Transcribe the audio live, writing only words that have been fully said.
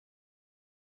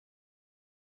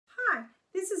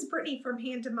this is Brittany from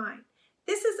Hand to Mind.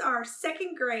 This is our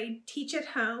second grade Teach at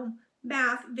Home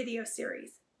math video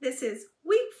series. This is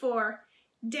week 4,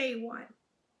 day 1.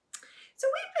 So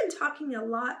we've been talking a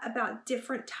lot about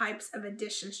different types of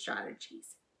addition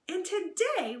strategies. And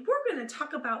today we're going to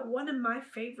talk about one of my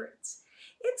favorites.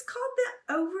 It's called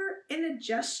the over and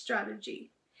adjust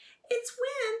strategy. It's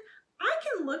when I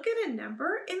can look at a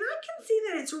number and I can see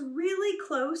that it's really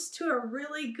close to a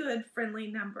really good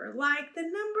friendly number, like the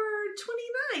number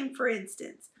 29, for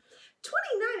instance.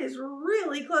 29 is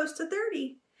really close to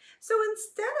 30. So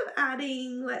instead of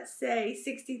adding, let's say,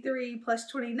 63 plus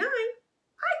 29,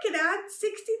 I could add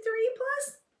 63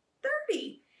 plus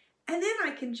 30. And then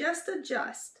I can just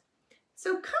adjust.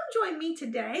 So come join me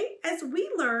today as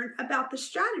we learn about the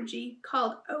strategy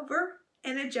called over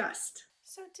and adjust.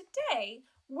 So today,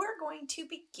 we're going to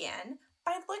begin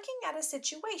by looking at a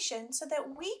situation so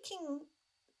that we can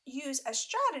use a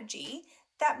strategy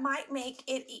that might make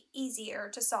it easier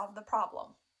to solve the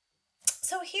problem.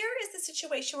 So here is the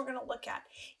situation we're going to look at.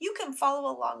 You can follow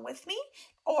along with me,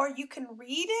 or you can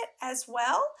read it as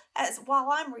well as while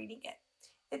I'm reading it.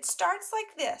 It starts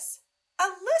like this.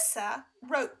 Alyssa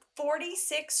wrote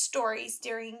 46 stories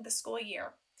during the school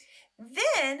year.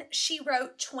 Then she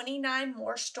wrote 29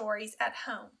 more stories at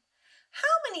home.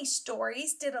 How many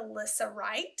stories did Alyssa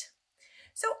write?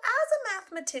 So as a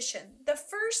mathematician, the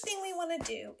first thing we want to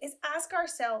do is ask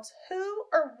ourselves, who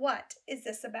or what is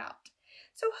this about?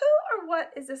 So who or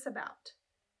what is this about?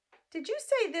 Did you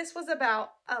say this was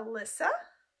about Alyssa?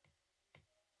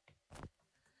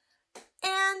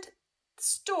 And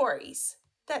stories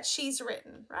that she's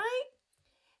written, right?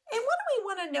 And what do we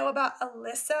want to know about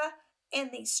Alyssa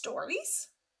and these stories?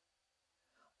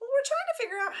 Well, we're trying to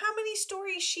figure out how many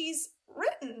stories she's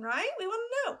written, right? We want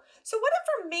to know. So what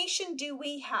information do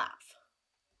we have?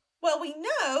 Well, we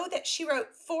know that she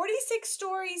wrote 46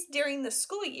 stories during the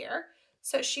school year.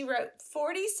 So she wrote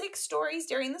 46 stories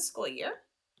during the school year.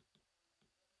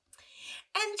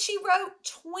 And she wrote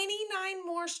 29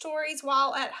 more stories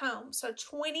while at home. So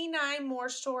 29 more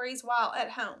stories while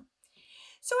at home.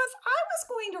 So if I was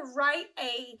going to write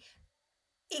a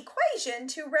equation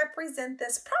to represent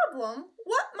this problem,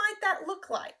 what might that look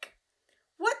like?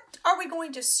 What are we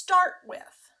going to start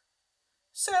with?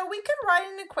 So we could write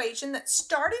an equation that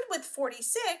started with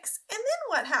 46, and then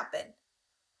what happened?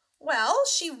 Well,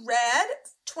 she read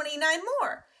 29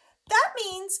 more. That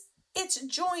means it's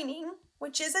joining,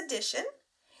 which is addition,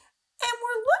 and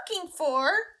we're looking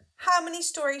for how many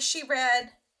stories she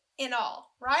read in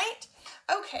all, right?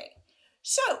 Okay,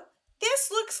 so this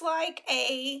looks like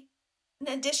an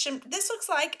addition. This looks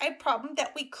like a problem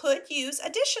that we could use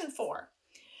addition for.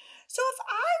 So if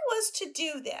I was to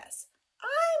do this, I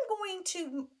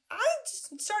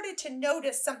just started to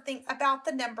notice something about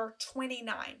the number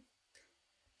 29.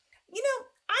 You know,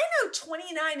 I know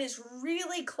 29 is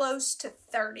really close to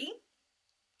 30.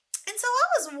 And so I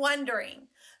was wondering,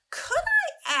 could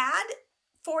I add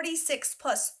 46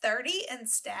 plus 30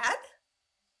 instead?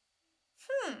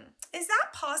 Is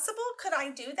that possible? Could I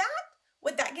do that?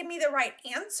 Would that give me the right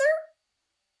answer?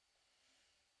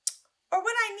 Or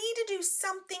would I need to do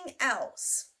something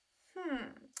else?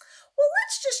 Well,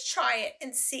 let's just try it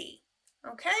and see,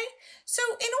 okay? So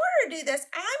in order to do this,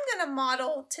 I'm going to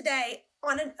model today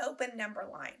on an open number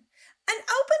line. An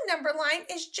open number line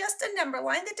is just a number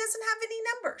line that doesn't have any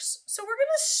numbers. So we're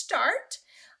going to start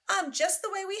just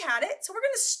the way we had it. So we're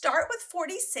going to start with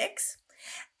 46.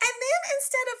 And then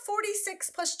instead of 46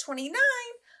 plus 29,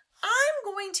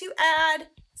 I'm going to add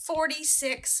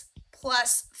 46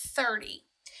 plus 30.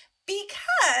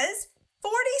 Because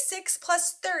 46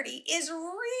 plus 30 is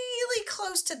really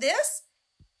close to this,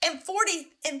 and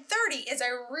 40 and 30 is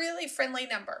a really friendly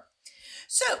number.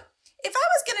 So if I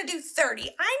was going to do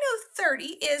 30, I know 30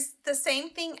 is the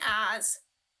same thing as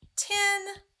 10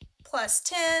 plus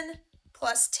 10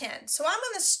 plus 10. So I'm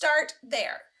going to start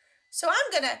there. So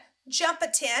I'm going to jump a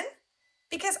 10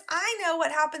 because I know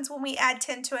what happens when we add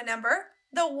 10 to a number.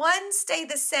 The 1s stay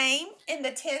the same and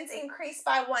the 10s increase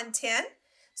by 1 10.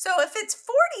 So if it's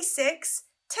 46,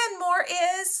 10 more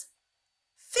is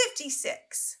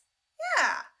 56.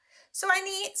 Yeah. So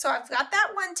I've got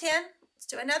that 110. Let's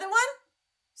do another one.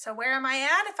 So where am I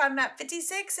at? If I'm at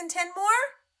 56 and 10 more,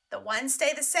 the 1s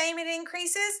stay the same, it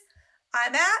increases.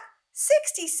 I'm at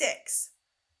 66.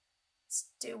 Let's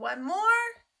do one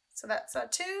more. So that's a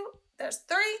 2, there's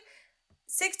 3.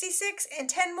 66 and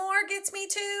 10 more gets me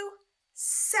to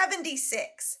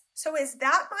 76. So is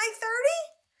that my 30?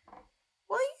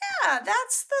 Well, yeah,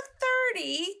 that's the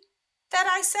 30 that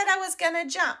I said I was going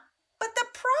to jump. But the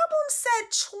problem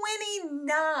said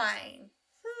 29.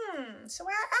 So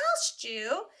I asked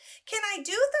you, can I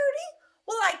do 30?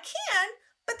 Well, I can,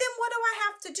 but then what do I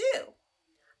have to do?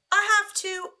 I have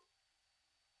to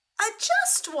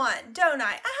adjust one, don't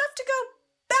I? I have to go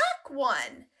back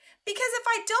one, because if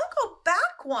I don't go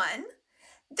back one,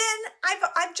 then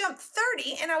I've jumped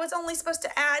 30 and I was only supposed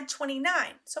to add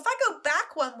 29. So if I go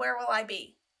back one, where will I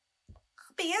be?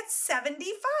 I'll be at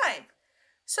 75.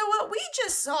 So what we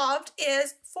just solved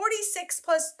is 46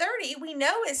 plus 30, we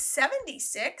know is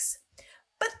 76.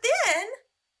 But then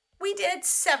we did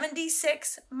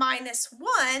 76 minus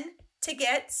 1 to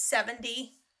get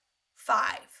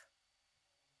 75.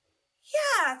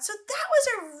 Yeah, so that was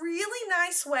a really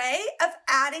nice way of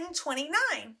adding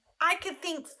 29. I could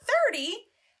think 30,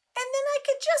 and then I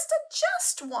could just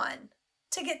adjust 1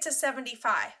 to get to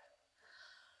 75.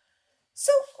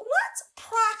 So let's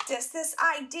practice this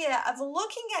idea of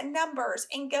looking at numbers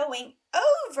and going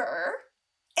over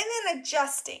and then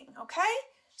adjusting, okay?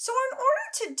 So in order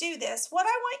to do this, what I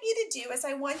want you to do is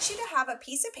I want you to have a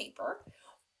piece of paper,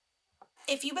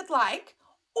 if you would like,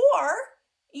 or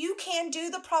you can do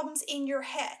the problems in your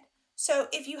head. So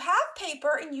if you have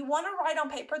paper and you want to write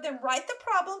on paper, then write the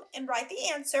problem and write the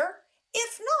answer.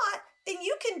 If not, then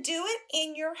you can do it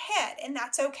in your head, and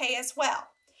that's okay as well.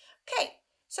 Okay,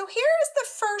 so here is the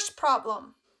first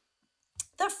problem.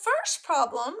 The first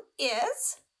problem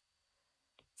is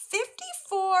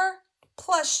 54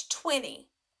 plus 20.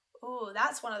 Ooh,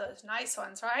 that's one of those nice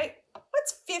ones, right?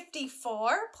 What's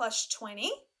 54 plus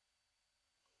 20?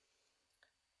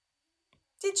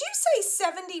 Did you say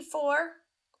 74?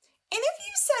 And if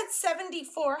you said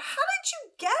 74, how did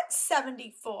you get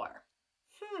 74?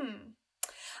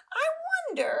 I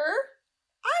wonder,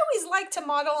 I always like to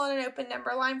model on an open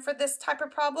number line for this type of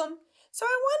problem. So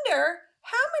I wonder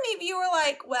how many of you are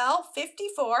like, well,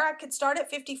 54, I could start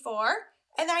at 54,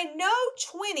 and I know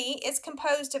 20 is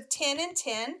composed of 10 and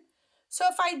 10. So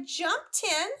if I jump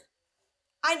 10,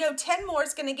 I know 10 more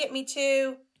is going to get me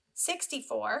to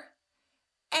 64.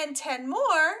 And 10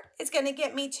 more is going to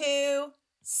get me to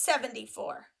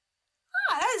 74.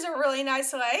 That is a really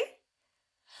nice way.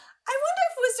 I wonder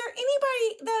if was there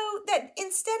anybody, though, that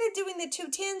instead of doing the two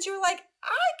 10s, you were like,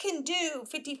 I can do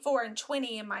 54 and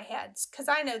 20 in my head because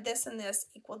I know this and this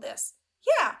equal this.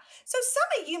 Yeah, so some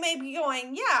of you may be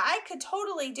going, yeah, I could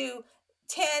totally do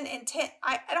 10 and 10.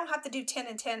 I don't have to do 10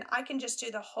 and 10. I can just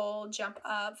do the whole jump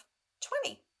of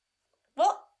 20.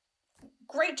 Well,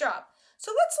 great job.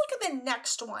 So let's look at the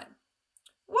next one.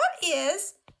 What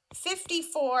is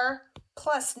 54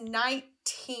 plus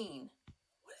 19?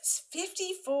 What is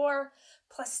 54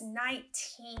 plus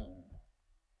 19?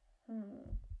 How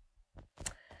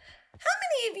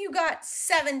many of you got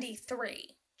 73?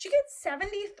 Did you get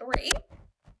 73?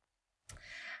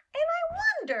 And I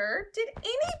wonder, did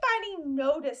anybody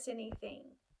notice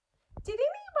anything? Did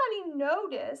anybody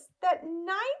notice that 19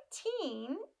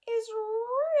 is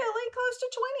really close to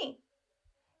 20?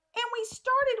 And we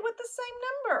started with the same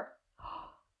number.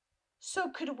 So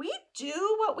could we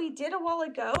do what we did a while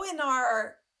ago in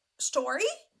our story?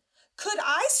 Could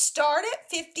I start at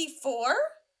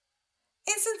 54?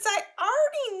 And since I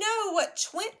already know what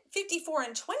 54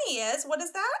 and 20 is, what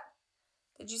is that?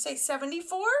 Did you say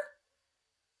 74?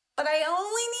 But I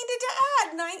only needed to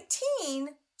add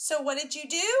 19. So what did you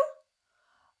do?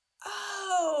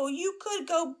 Oh, you could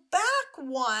go back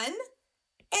one,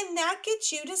 and that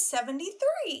gets you to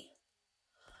 73.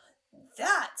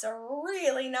 That's a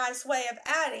really nice way of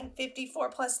adding 54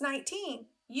 plus 19,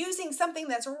 using something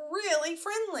that's really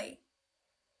friendly.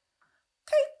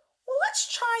 Okay, well, let's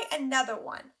try another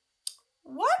one.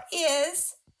 What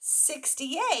is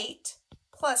 68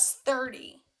 plus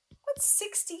 30? What's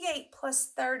 68 plus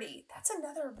 30? That's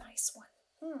another nice one.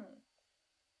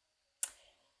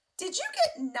 Did you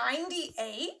get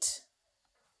 98?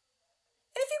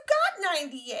 And if you got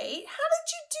 98, how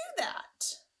did you do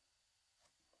that?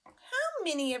 How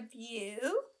many of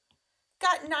you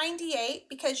got 98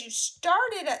 because you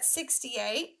started at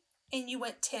 68 and you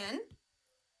went 10?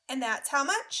 And that's how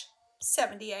much?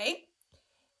 78.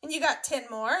 And you got 10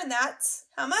 more, and that's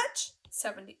how much?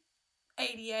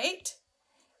 88.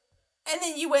 And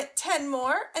then you went 10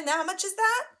 more, and how much is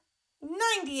that?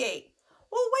 98.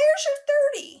 Well, where's your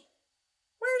 30?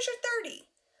 Where's your 30?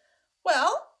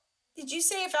 Well, did you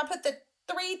say if I put the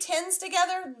 3 10s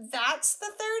together, that's the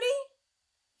 30?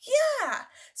 Yeah.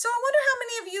 So I wonder how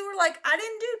many of you were like, I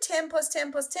didn't do 10 plus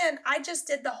 10 plus 10. I just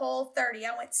did the whole 30.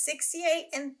 I went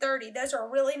 68 and 30. Those are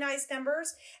really nice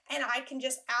numbers. And I can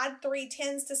just add 3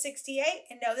 10s to 68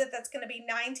 and know that that's going to be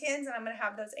 9 10s and I'm going to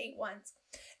have those 8 1s.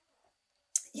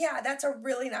 Yeah, that's a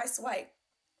really nice way.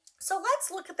 So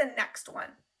let's look at the next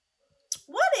one.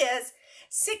 What is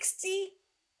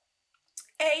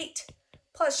 68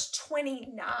 plus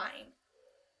 29?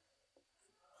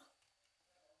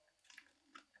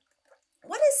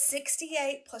 what is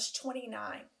 68 plus 29?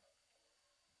 How many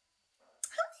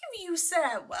of you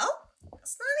said, well,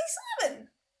 it's 97?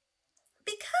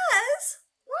 Because,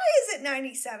 why is it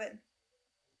 97?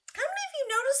 How many of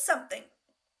you noticed something?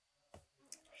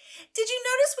 Did you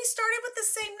notice we started with the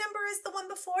same number as the one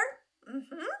before?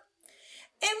 Mm-hmm.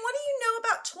 And what do you know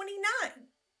about 29?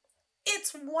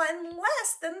 It's one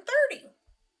less than 30.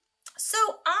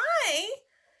 So I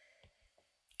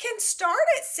can start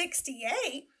at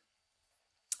 68.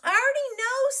 I already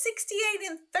know 68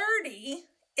 and 30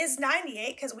 is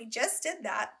 98 because we just did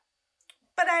that.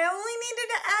 But I only needed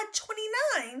to add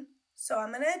 29. So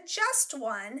I'm going to adjust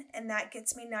one, and that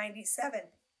gets me 97.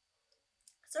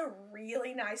 It's a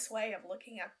really nice way of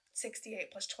looking at 68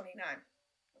 plus 29.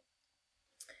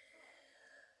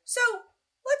 So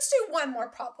let's do one more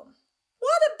problem.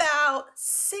 What about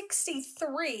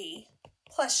 63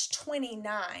 plus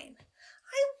 29? I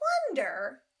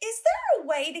wonder, is there a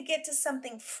way to get to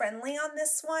something friendly on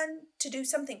this one? To do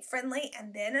something friendly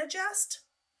and then adjust?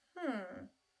 How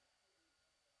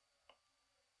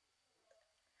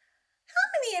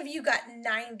many of you got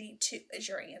 92 as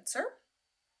your answer?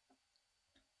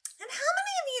 And how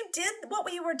many of you did what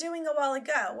we were doing a while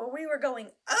ago, where we were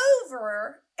going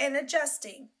over and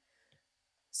adjusting?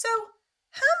 So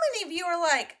how many of you are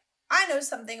like, I know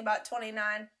something about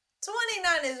 29.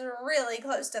 29 is really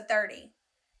close to 30.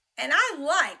 And I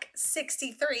like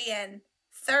 63 and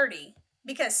 30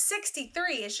 because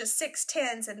 63 is just 6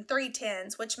 tens and 3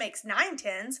 tens, which makes 9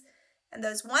 tens. And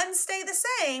those ones stay the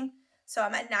same. So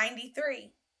I'm at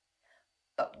 93.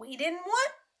 But we didn't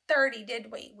want 30, did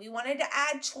we? We wanted to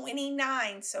add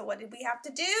 29. So what did we have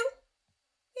to do?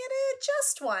 We had to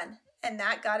adjust one. And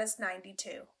that got us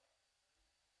 92.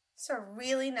 It's a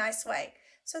really nice way.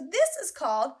 So this is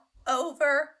called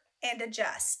over and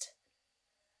adjust.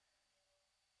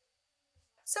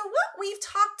 So what we've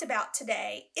talked about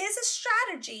today is a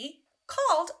strategy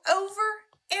called over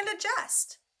and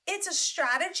adjust. It's a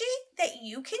strategy that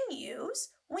you can use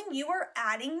when you are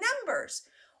adding numbers.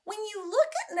 When you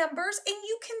look at numbers and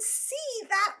you can see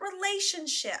that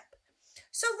relationship.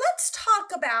 So let's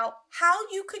talk about how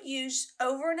you could use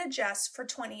over and adjust for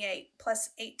 28 plus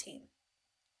 18.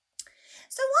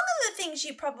 So one of the things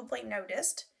you probably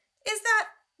noticed is that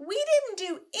we didn't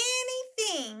do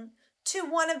anything to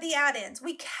one of the add-ins.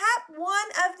 We kept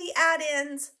one of the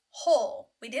add-ins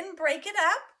whole. We didn't break it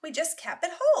up, we just kept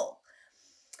it whole.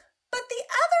 But the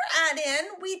other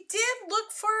add-in, we did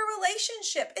look for a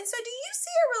relationship. And so do you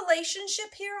see a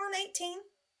relationship here on 18?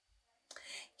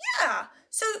 Yeah,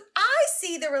 so I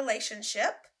see the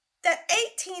relationship that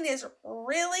 18 is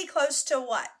really close to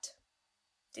what?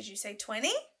 Did you say 20?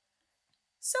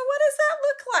 So what does that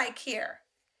look like here?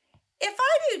 If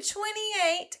I do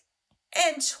 28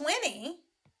 and 20,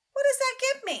 what does that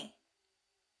give me?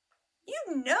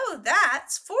 You know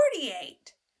that's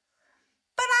 48.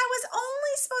 But I was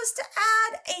only supposed to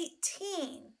add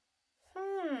 18.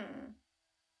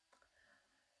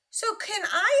 So can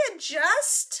I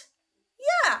adjust?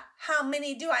 Yeah. How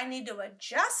many do I need to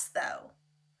adjust though?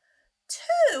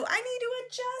 2. I need to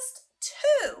adjust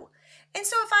 2. And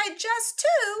so if I adjust 2,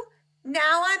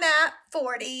 now I'm at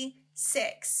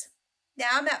 46. Now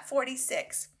I'm at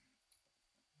 46.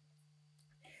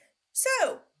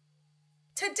 So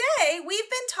today we've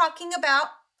been talking about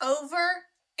over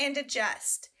and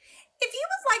adjust. If you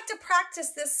would like to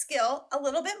practice this skill a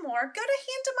little bit more, go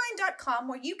to hand2mind.com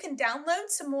where you can download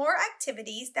some more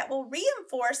activities that will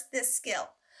reinforce this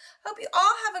skill. Hope you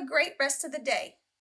all have a great rest of the day.